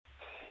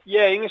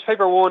Yeah, English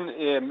paper 1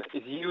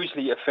 is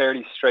usually a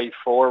fairly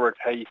straightforward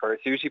paper.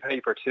 It's usually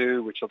paper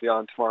 2, which will be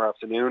on tomorrow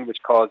afternoon,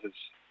 which causes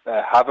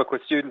havoc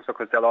with students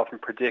because they'll often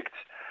predict,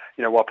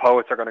 what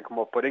poets are going to come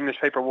up. But English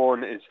paper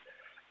 1 is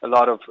a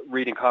lot of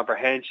reading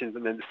comprehensions,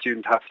 and then the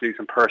student has to do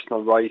some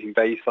personal writing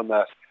based on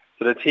that.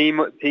 So the theme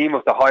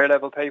of the higher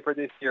level paper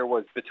this year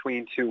was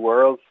Between Two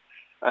Worlds.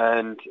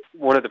 And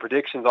one of the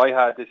predictions I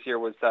had this year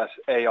was that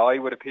AI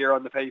would appear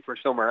on the paper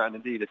somewhere, and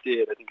indeed it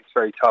did. I think it's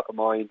very top of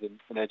mind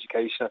in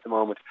education at the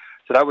moment.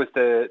 So that was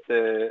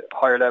the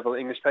higher level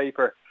English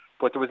paper,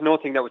 but there was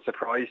nothing that would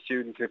surprise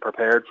students who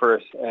prepared for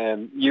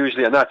it.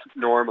 Usually, and that's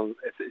normal,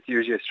 it's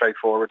usually a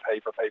straightforward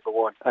paper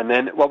 1. And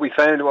then what we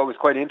found, what was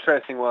quite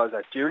interesting was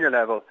at junior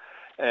level,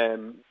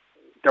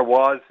 there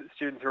was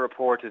students who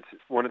reported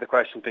one of the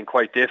questions being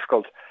quite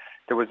difficult.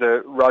 There was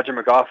a Roger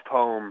McGough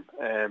poem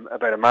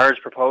about a marriage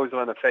proposal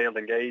and a failed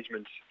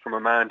engagement from a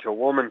man to a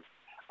woman,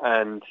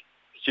 and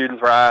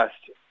students were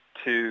asked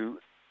to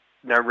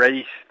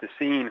narrate the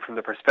scene from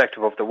the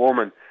perspective of the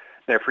woman.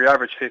 Now, for your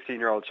average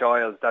 15-year-old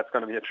child, that's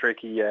going to be a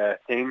tricky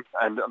thing,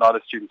 and a lot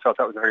of students felt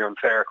that was a very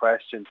unfair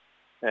question,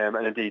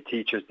 and indeed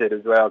teachers did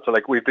as well. So,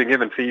 we've been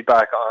given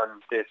feedback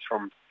on this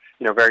from,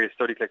 various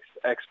StudyClix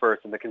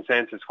experts, and the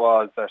consensus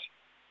was that,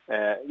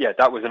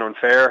 that was an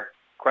unfair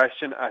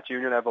question at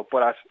junior level,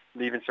 but at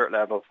Leaving Cert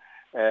level,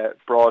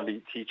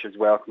 broadly, teachers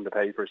welcomed the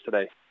papers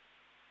today.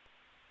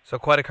 So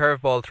quite a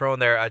curveball thrown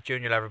there at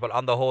junior level, but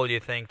on the whole, you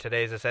think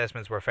today's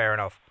assessments were fair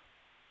enough?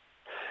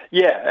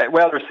 Yeah,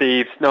 well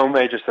received. No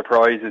major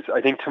surprises.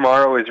 I think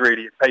tomorrow is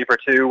really paper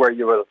 2 where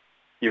you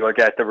will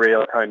get the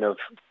real kind of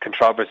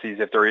controversies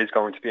if there is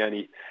going to be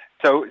any.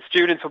 So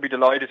students will be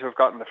delighted to have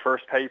gotten the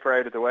first paper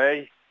out of the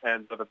way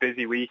and have a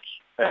busy week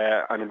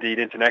and indeed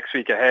into next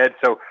week ahead.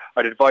 So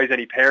I'd advise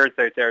any parents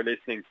out there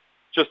listening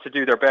just to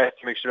do their best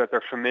to make sure that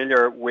they're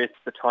familiar with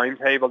the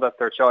timetable that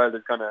their child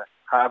is going to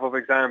have of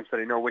exams, so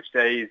they know which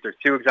days there's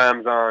 2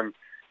 exams on,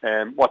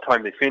 what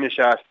time they finish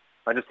at,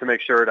 and just to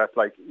make sure that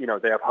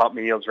they have hot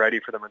meals ready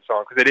for them and so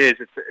on. Because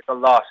it's a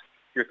lot.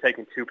 You're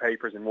taking 2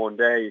 papers in one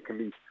day. It can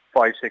be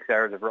 5-6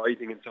 hours of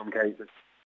writing in some cases.